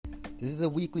This is a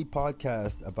weekly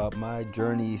podcast about my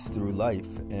journeys through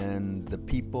life and the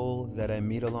people that I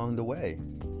meet along the way.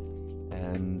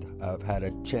 And I've had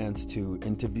a chance to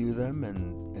interview them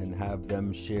and have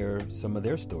them share some of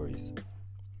their stories.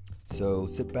 So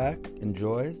sit back,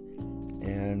 enjoy,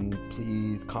 and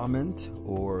please comment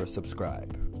or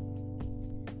subscribe.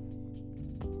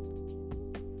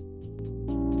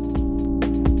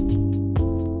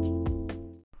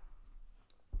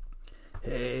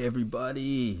 Hey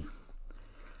everybody.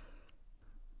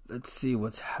 Let's see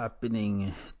what's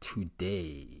happening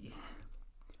today.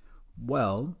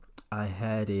 Well, I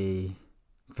had a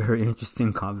very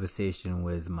interesting conversation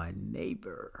with my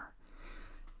neighbor.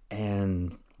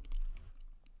 And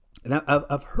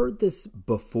I've heard this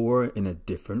before in a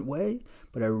different way,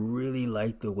 but I really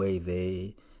like the way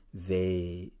they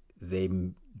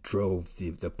drove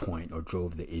the point or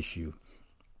drove the issue.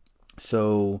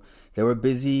 So they were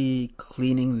busy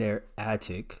cleaning their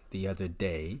attic the other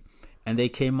day, and they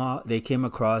came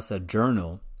across a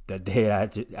journal that they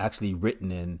had actually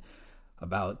written in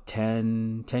about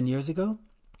 10 years ago.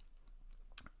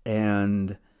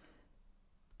 And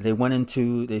they went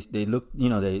into, they looked,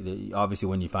 they obviously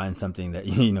when you find something that,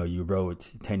 you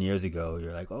wrote 10 years ago,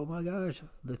 you're like, oh my gosh,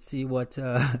 let's see what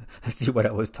I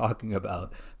was talking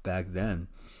about back then.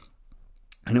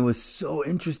 And it was so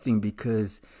interesting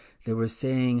because they were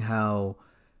saying how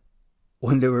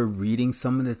when they were reading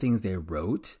some of the things they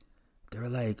wrote, they were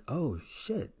like, oh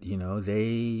shit,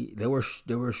 they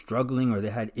were struggling, or they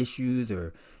had issues,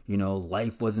 or,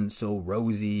 life wasn't so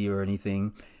rosy or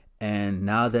anything. And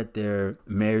now that they're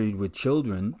married with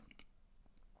children,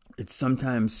 it's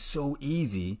sometimes so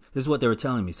easy. This is what they were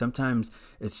telling me. Sometimes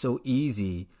it's so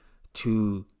easy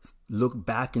to look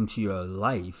back into your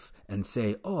life and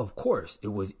say, oh, of course,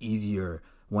 it was easier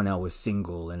when I was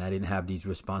single and I didn't have these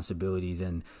responsibilities,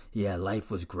 and yeah,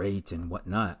 life was great and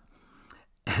whatnot.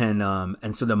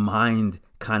 And so the mind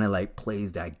kind of like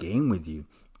plays that game with you.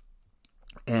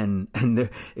 And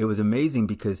it was amazing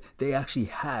because they actually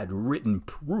had written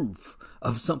proof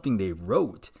of something they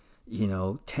wrote,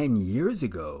 10 years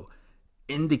ago,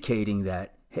 indicating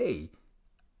that, hey,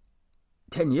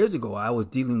 10 years ago, I was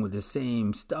dealing with the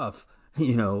same stuff,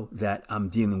 that I'm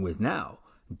dealing with now.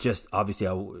 Just obviously,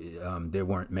 they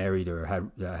weren't married or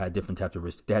had different types of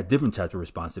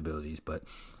responsibilities, but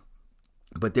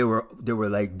they were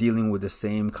like dealing with the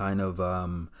same kind of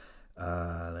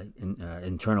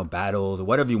internal battles, or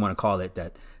whatever you want to call it,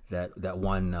 that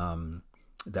one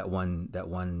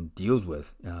deals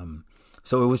with.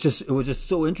 So it was just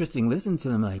so interesting listening to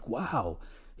them. Like, wow,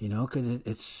 because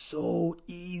it's so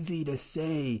easy to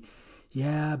say,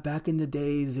 yeah, back in the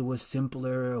days it was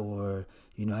simpler, or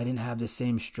I didn't have the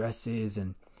same stresses.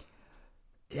 And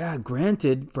yeah,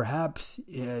 granted, perhaps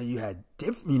you had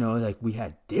different, like we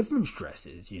had different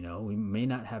stresses. We may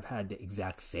not have had the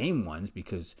exact same ones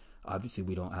because obviously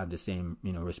we don't have the same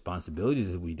responsibilities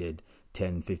as we did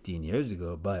 10, 15 years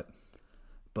ago. But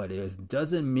it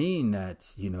doesn't mean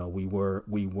that we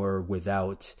were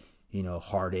without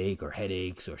heartache or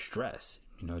headaches or stress.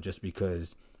 Just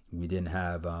because we didn't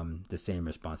have the same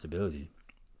responsibility.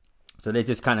 So they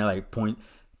just kind of like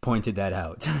pointed that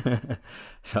out.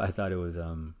 So I thought it was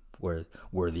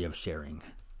worthy of sharing.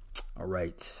 All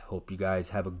right. Hope you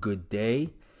guys have a good day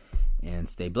and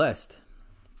stay blessed.